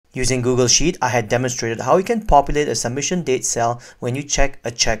Using Google Sheet, I had demonstrated how you can populate a submission date cell when you check a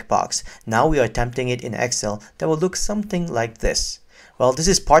checkbox. Now we are attempting it in Excel that will look something like this. Well, this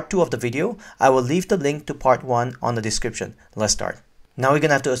is part 2 of the video. I will leave the link to part 1 on the description. Let's start. Now we're going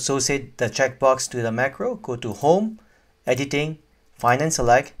to have to associate the checkbox to the macro. Go to Home, Editing, Find and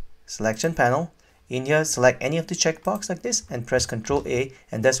Select, Selection Panel. In here, select any of the checkbox like this and press Ctrl+A,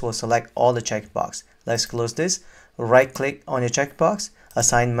 and this will select all the checkbox. Let's close this. Right click on your checkbox,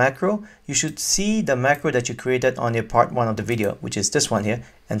 assign macro. You should see the macro that you created on your part 1 of the video, which is this one here,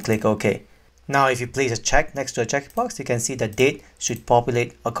 and click OK. Now if you place a check next to a checkbox, you can see the date should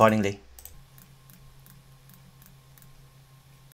populate accordingly.